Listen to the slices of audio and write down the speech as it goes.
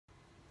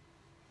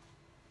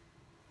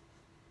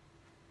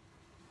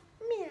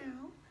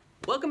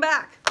Welcome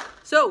back.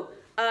 So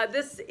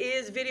this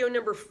is video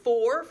number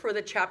 4 for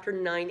the Chapter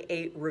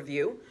 9-8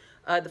 review.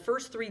 The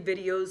first 3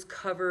 videos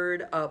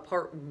covered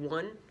part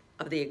 1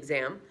 of the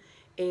exam,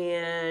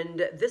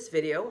 and this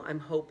video I'm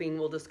hoping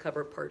will just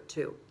cover part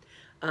 2.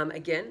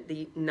 Again,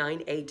 the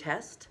 9A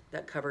test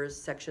that covers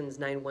sections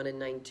 9.1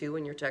 and 9.2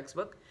 in your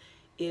textbook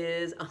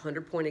is a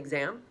 100-point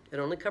exam. It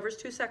only covers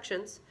 2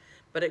 sections,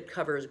 but it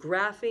covers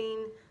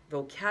graphing,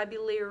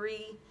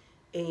 vocabulary,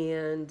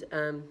 and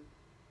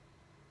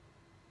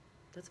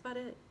that's about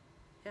it.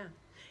 Yeah.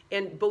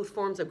 And both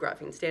forms of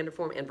graphing, standard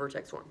form and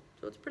vertex form.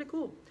 So it's pretty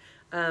cool.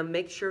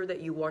 Make sure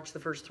that you watch the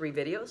first 3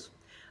 videos.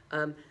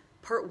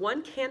 Part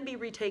 1 can be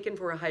retaken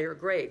for a higher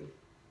grade.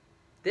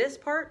 This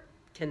part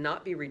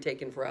cannot be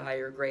retaken for a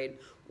higher grade.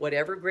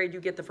 Whatever grade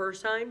you get the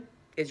first time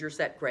is your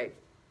set grade.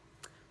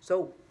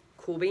 So,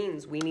 cool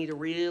beans, we need to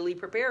really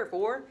prepare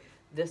for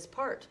this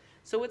part.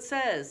 So it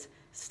says,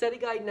 Study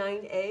Guide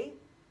 9A,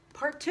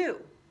 Part 2.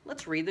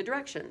 Let's read the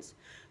directions.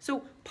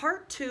 So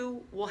part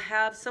 2 will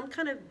have some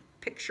kind of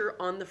picture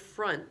on the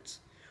front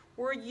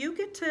where you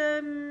get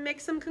to make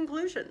some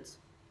conclusions.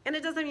 And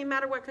it doesn't even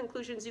matter what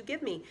conclusions you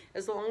give me.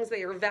 As long as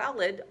they are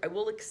valid, I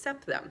will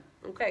accept them.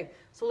 Okay,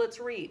 so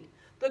let's read.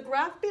 The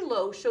graph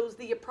below shows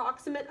the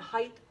approximate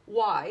height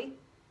y.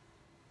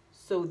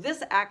 So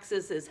this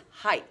axis is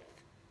height.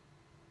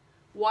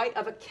 Y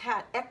of a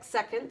cat, x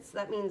seconds.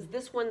 That means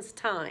this one's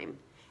time.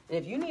 And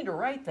if you need to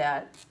write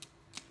that,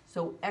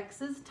 so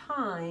x is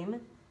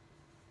time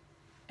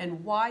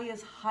and y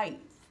is height.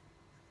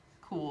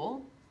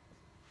 Cool.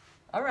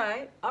 All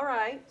right.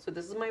 So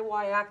this is my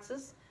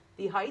y-axis,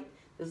 the height.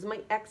 This is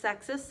my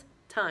x-axis,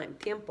 time,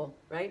 tiempo,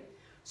 right?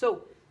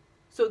 So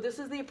this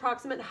is the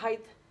approximate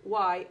height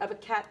y of a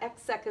cat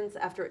x seconds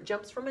after it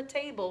jumps from a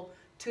table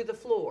to the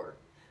floor.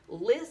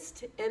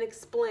 List and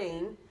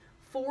explain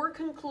 4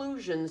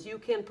 conclusions you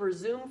can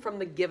presume from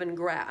the given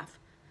graph.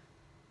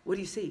 What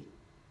do you see?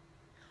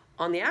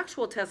 On the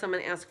actual test, I'm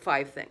going to ask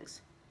 5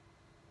 things.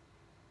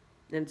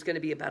 And it's going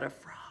to be about a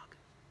frog,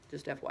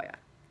 just FYI.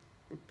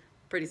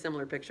 Pretty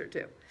similar picture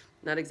too.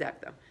 Not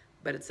exact though,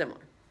 but it's similar.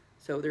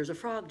 So there's a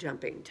frog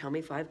jumping. Tell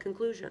me 5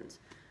 conclusions.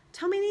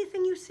 Tell me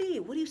anything you see.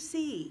 What do you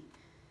see?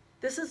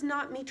 This is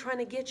not me trying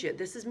to get you.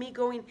 This is me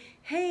going,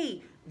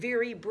 hey,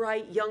 very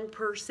bright young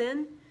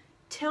person,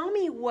 tell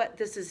me what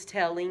this is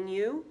telling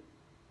you.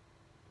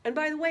 And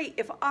by the way,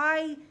 if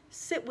I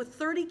sit with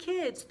 30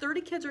 kids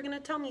are going to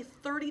tell me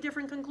 30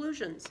 different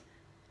conclusions.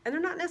 And they're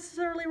not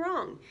necessarily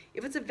wrong.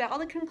 If it's a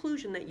valid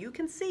conclusion that you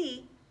can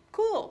see,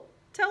 cool,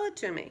 tell it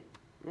to me.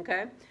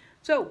 Okay?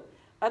 So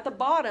at the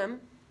bottom,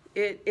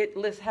 it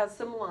has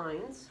some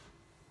lines.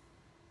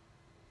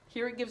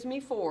 Here it gives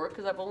me 4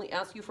 because I've only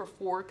asked you for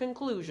 4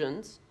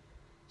 conclusions.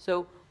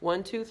 So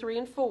 1, 2, 3,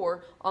 and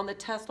 4. On the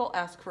test, I'll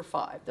ask for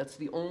 5. That's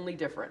the only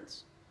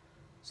difference.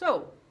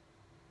 So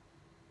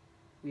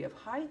we have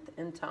height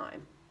and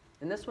time.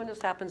 And this one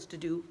just happens to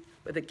do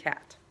with a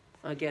cat.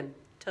 Again,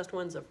 test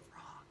 1's a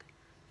frog.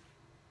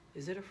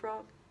 Is it a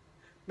frog?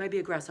 Might be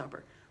a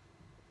grasshopper.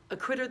 A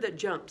critter that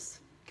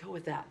jumps. Go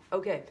with that.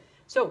 Okay,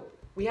 so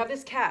we have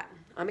this cat.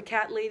 I'm a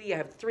cat lady. I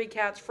have 3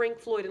 cats, Frank,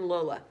 Floyd, and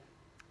Lola.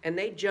 And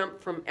they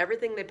jump from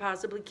everything they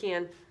possibly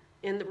can.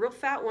 And the real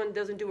fat one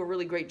doesn't do a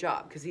really great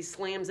job because he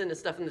slams into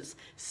stuff and just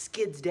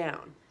skids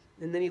down.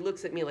 And then he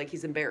looks at me like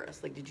he's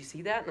embarrassed. Like, did you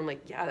see that? And I'm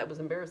like, yeah, that was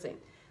embarrassing.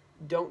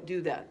 Don't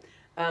do that.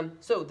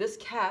 So this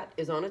cat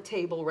is on a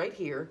table right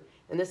here,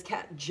 and this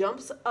cat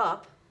jumps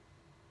up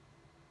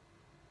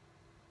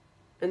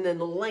and then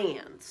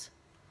lands.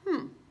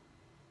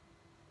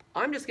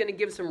 I'm just going to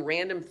give some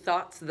random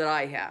thoughts that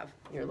I have.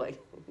 You're like,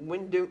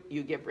 when do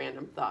you give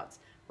random thoughts?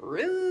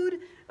 Rude.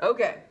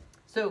 Okay,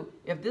 so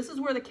if this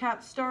is where the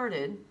cat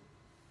started,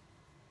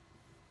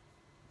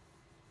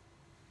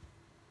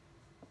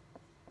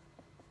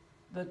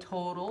 the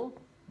total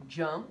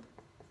jump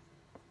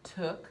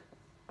took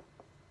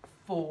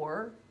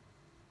 4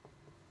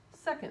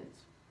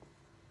 seconds.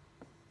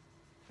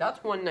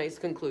 That's one nice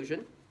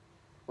conclusion.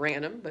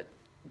 Random, but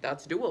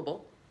that's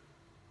doable.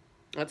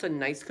 That's a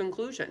nice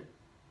conclusion.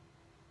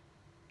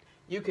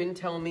 You can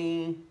tell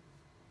me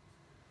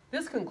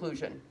this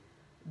conclusion.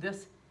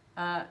 This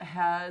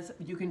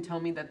you can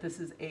tell me that this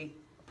is a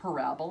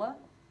parabola.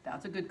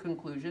 That's a good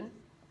conclusion.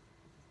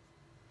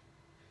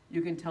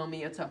 You can tell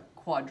me it's a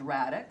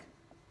quadratic,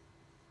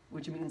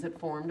 which means it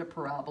formed a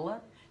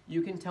parabola.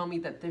 You can tell me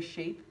that this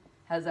shape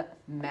has a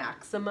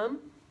maximum,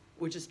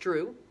 which is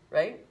true,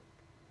 right?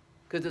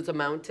 Because it's a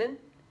mountain.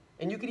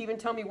 And you could even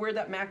tell me where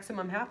that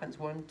maximum happens.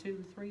 1,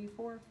 2, 3,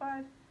 4,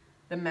 5.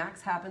 The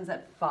max happens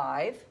at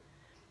 5.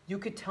 You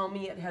could tell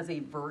me it has a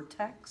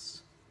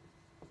vertex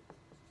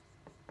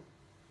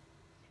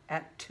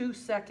at 2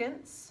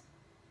 seconds.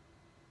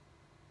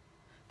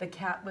 The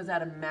cat was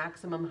at a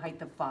maximum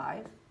height of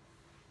 5.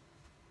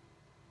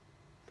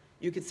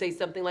 You could say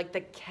something like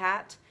the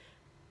cat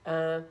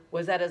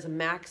was at its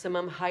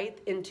maximum height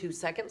in 2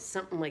 seconds,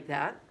 something like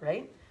that,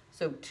 right?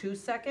 So 2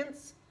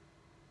 seconds,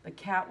 the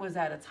cat was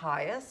at its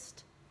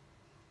highest.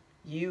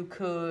 You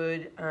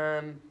could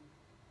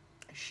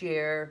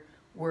share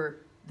where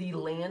the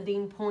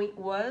landing point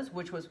was,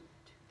 which was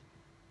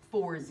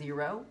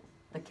 4-0.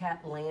 The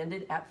cat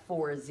landed at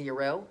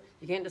 4-0.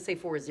 You can't just say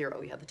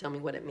 4-0. You have to tell me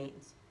what it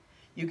means.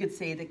 You could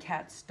say the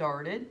cat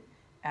started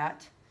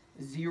at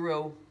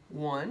 0-1.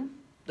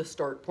 The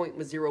start point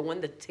was 0-1.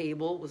 The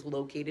table was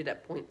located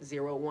at point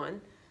 0-1.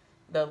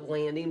 The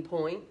landing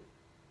point,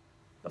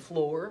 the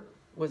floor,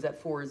 was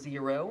at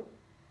 4-0.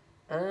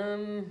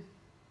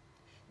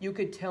 You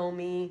could tell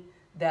me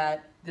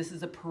that this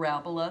is a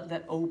parabola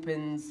that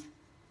opens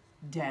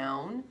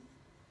down,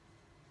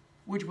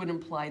 which would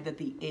imply that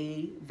the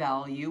A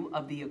value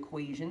of the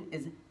equation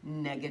is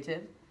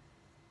negative.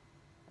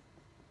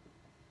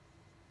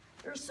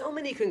 There's so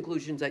many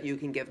conclusions that you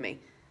can give me.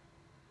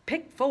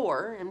 Pick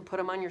 4 and put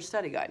them on your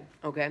study guide,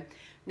 okay?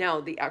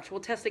 Now, the actual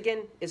test,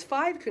 again, is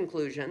 5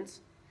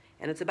 conclusions,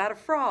 and it's about a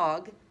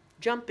frog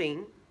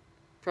jumping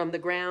from the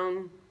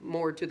ground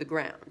more to the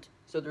ground.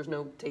 So there's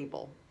no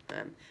table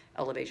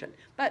elevation.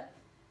 But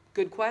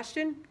good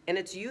question, and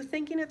it's you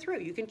thinking it through.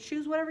 You can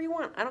choose whatever you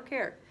want. I don't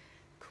care.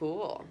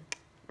 Cool.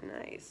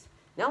 Nice.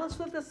 Now let's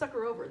flip this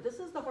sucker over. This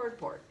is the hard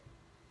part.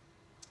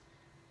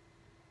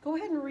 Go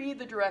ahead and read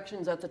the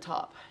directions at the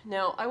top.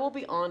 Now, I will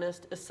be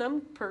honest, if some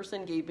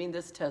person gave me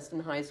this test in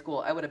high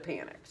school, I would have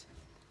panicked.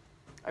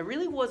 I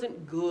really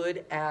wasn't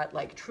good at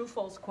like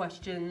true-false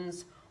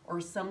questions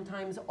or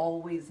sometimes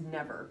always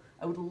never.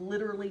 I would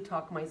literally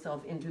talk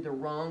myself into the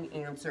wrong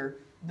answer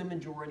the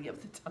majority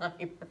of the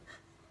time,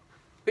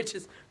 which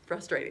is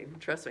frustrating.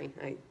 Trust me,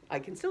 I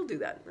can still do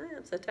that.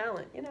 It's a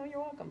talent. You know, you're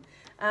welcome.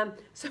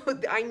 So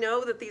I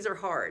know that these are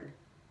hard.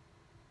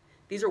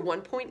 These are 1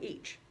 point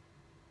each.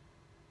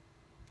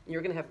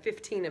 You're going to have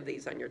 15 of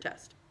these on your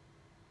test.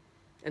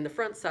 And the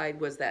front side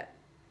was that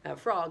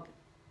frog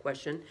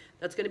question.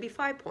 That's going to be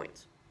 5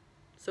 points.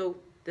 So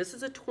this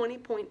is a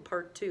 20-point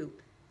part 2.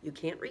 You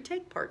can't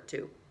retake part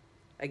 2.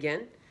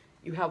 Again,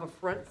 you have a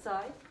front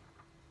side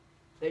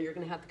that you're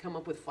going to have to come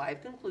up with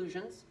 5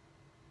 conclusions,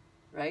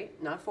 right?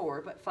 Not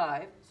 4, but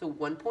 5. So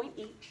 1 point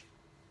each.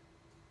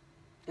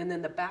 And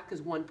then the back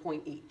is 1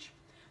 point each.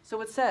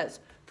 So it says,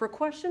 for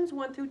questions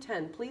 1 through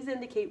 10, please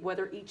indicate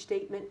whether each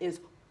statement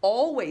is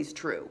always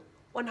true.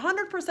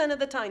 100% of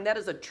the time, that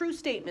is a true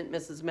statement,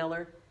 Mrs.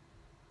 Miller.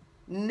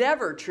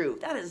 Never true.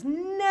 That is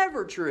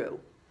never true.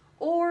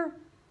 Or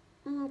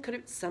could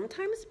it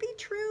sometimes be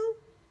true?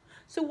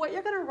 So what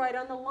you're going to write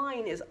on the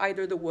line is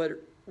either the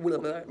word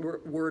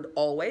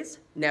always,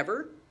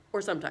 never,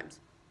 or sometimes.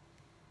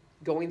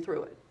 Going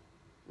through it.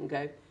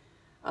 Okay?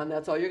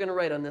 That's all you're going to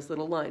write on this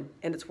little line.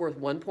 And it's worth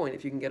 1 point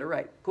if you can get it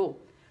right. Cool.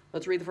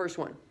 Let's read the first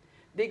one.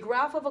 The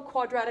graph of a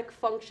quadratic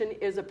function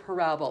is a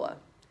parabola.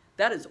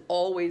 That is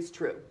always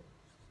true.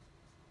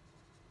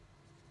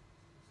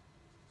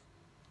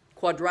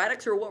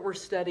 Quadratics are what we're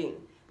studying.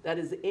 That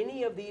is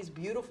any of these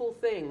beautiful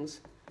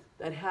things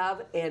that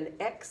have an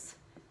x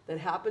that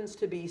happens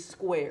to be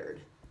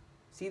squared.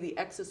 See, the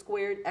x is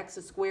squared, x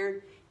is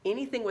squared.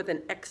 Anything with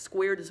an x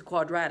squared is a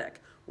quadratic.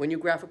 When you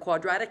graph a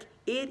quadratic,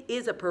 it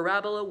is a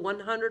parabola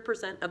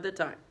 100% of the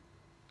time.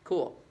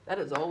 Cool. That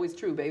is always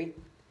true, baby.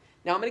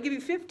 Now, I'm going to give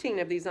you 15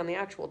 of these on the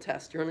actual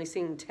test. You're only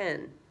seeing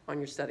 10 on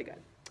your study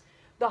guide.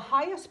 The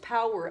highest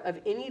power of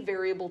any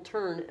variable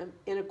term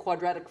in a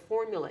quadratic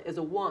formula is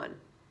a 1.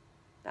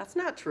 That's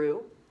not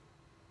true.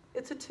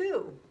 It's a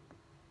 2.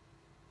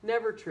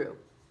 Never true.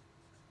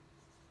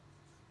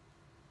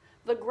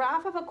 The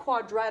graph of a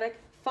quadratic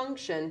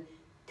function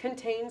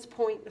contains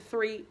point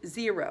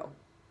 0.30.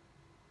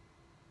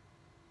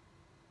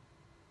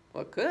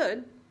 Well, it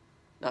could.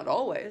 Not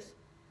always.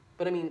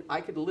 But I mean, I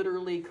could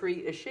literally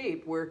create a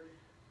shape where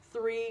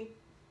 3,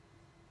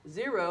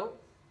 0,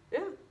 yeah.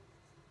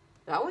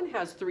 That one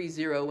has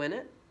 3-0 in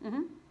it.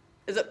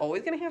 Is it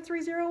always going to have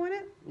 3-0 in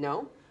it?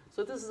 No.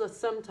 So this is a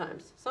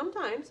sometimes.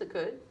 Sometimes it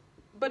could,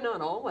 but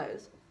not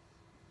always.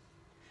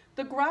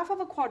 The graph of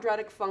a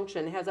quadratic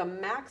function has a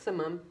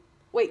maximum.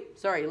 Wait,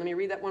 sorry, let me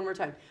read that one more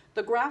time.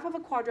 The graph of a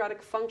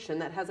quadratic function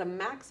that has a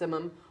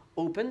maximum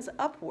opens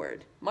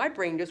upward. My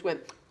brain just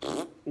went,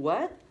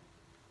 what?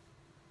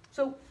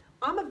 So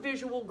I'm a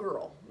visual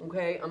girl,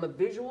 okay? I'm a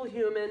visual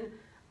human.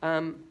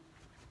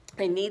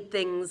 I need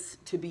things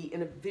to be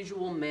in a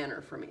visual manner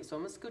for me. So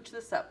I'm going to scooch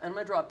this up, and I'm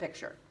going to draw a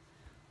picture.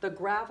 The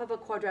graph of a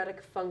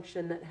quadratic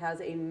function that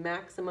has a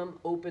maximum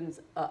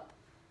opens up.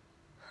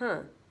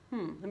 Let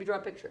me draw a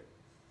picture.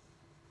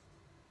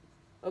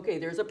 Okay,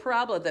 there's a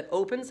parabola that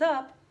opens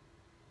up.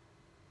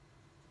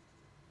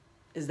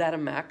 Is that a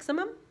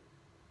maximum?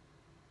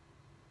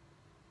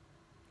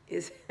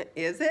 Is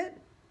it?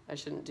 I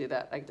shouldn't do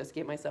that. I just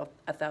gave myself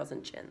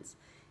 1,000 chins.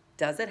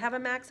 Does it have a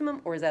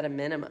maximum, or is that a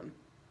minimum?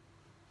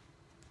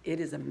 It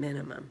is a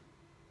minimum.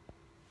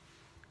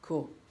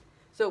 Cool.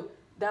 So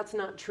that's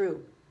not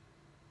true.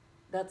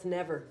 That's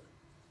never.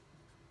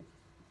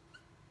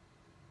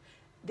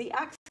 The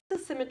axis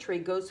of symmetry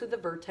goes through the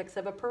vertex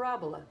of a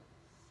parabola.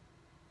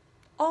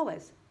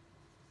 Always.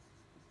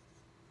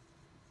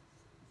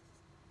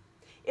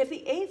 If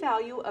the a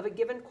value of a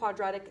given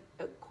quadratic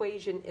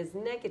equation is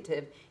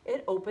negative,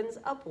 it opens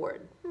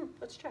upward.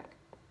 Let's check.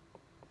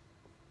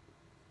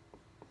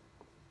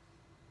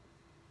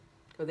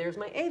 So there's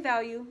my A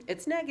value.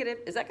 It's negative.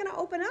 Is that going to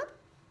open up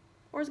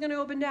or is it going to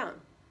open down?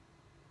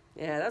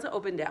 Yeah, that's an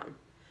open down.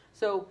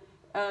 So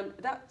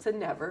that's a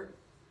never.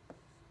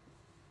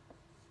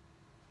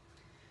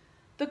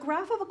 The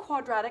graph of a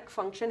quadratic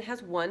function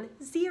has 1,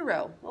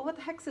 0. Well, what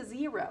the heck's a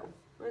 0?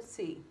 Let's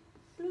see.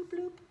 Bloop,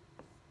 bloop.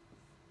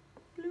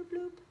 Bloop,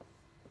 bloop.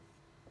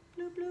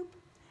 Bloop, bloop.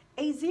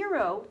 A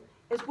 0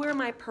 is where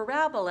my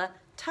parabola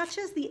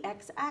touches the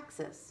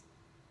x-axis.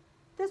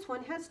 This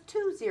one has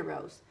 2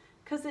 zeros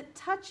because it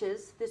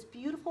touches this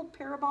beautiful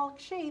parabolic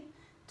shape,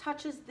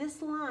 touches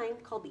this line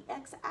called the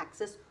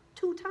x-axis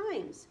 2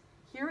 times.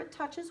 Here it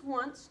touches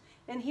once,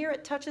 and here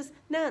it touches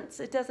none.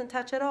 It doesn't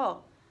touch at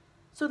all.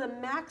 So the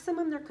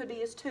maximum there could be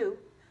is 2,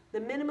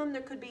 the minimum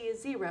there could be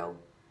is 0,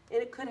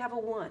 and it could have a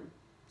 1.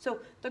 So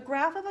the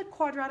graph of a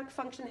quadratic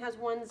function has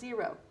 1,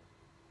 0.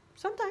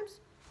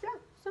 Sometimes, yeah,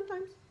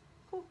 sometimes.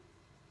 Cool.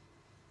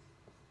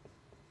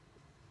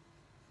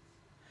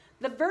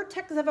 The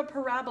vertex of a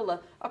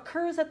parabola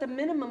occurs at the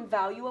minimum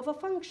value of a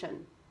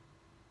function.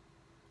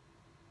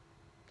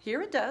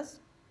 Here it does.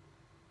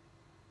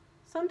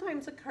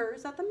 Sometimes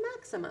occurs at the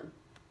maximum,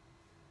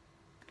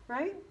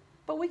 right?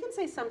 But we can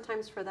say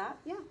sometimes for that,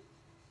 yeah.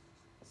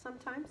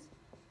 Sometimes.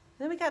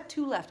 Then we got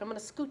 2 left. I'm going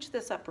to scooch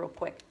this up real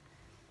quick.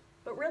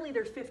 But really,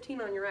 there's 15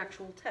 on your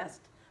actual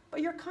test.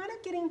 But you're kind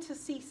of getting to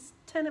see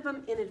 10 of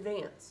them in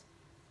advance.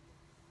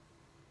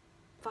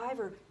 5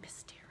 are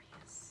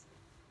mysterious.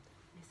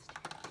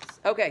 Mysterious.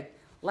 Okay,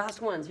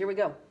 last ones. Here we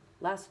go.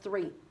 Last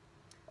 3.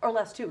 Or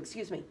last 2,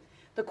 excuse me.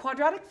 The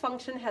quadratic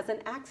function has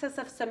an axis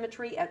of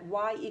symmetry at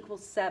y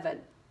equals 7.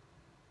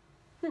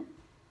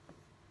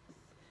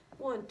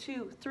 1,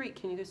 2, 3.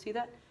 Can you guys see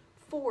that?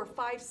 4,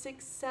 5,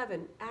 6,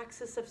 7.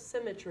 Axis of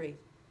symmetry.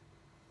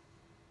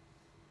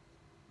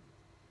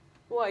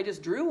 Well, I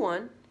just drew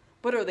one.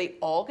 But are they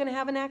all going to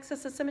have an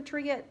axis of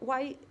symmetry at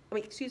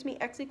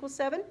x equals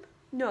 7?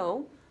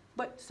 No.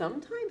 But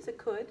sometimes it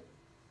could.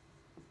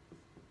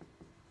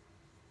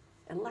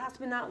 And last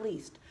but not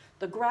least,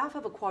 the graph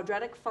of a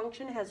quadratic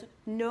function has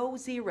no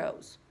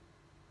zeros.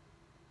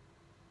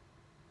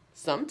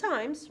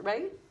 Sometimes,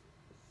 right?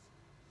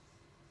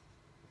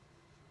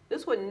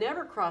 This one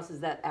never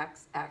crosses that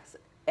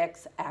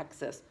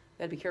x-axis.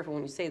 Gotta be careful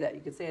when you say that.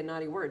 You could say a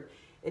naughty word.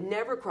 It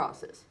never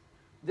crosses.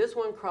 This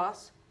one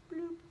cross,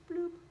 bloop,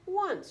 bloop,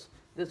 once.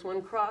 This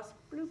one cross,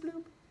 bloop,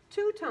 bloop,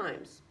 2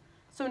 times.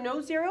 So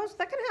no zeros,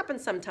 that can happen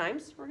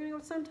sometimes. We're gonna go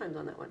with sometimes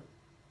on that one.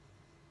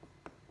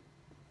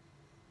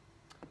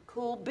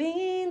 Cool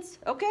beans.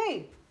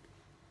 Okay,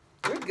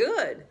 we're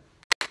good.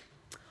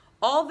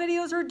 All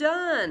videos are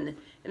done.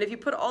 And if you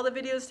put all the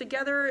videos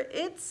together,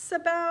 it's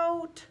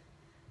about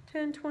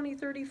 10, 20,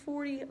 30,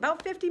 40,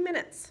 about 50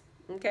 minutes,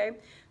 okay?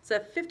 So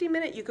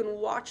 50-minute, you can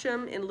watch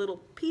them in little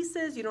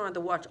pieces. You don't have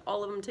to watch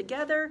all of them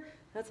together.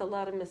 That's a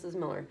lot of Mrs.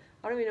 Miller.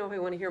 I don't even know if I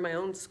want to hear my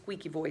own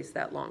squeaky voice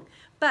that long.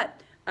 But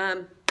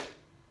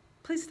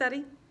please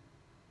study.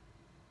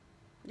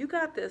 You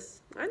got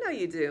this. I know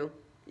you do.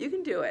 You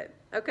can do it.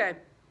 Okay.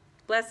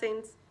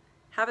 Blessings.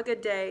 Have a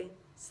good day.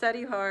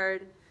 Study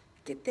hard.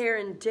 Get there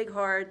and dig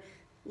hard.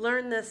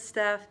 Learn this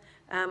stuff.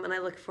 And I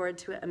look forward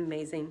to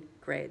amazing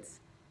grades.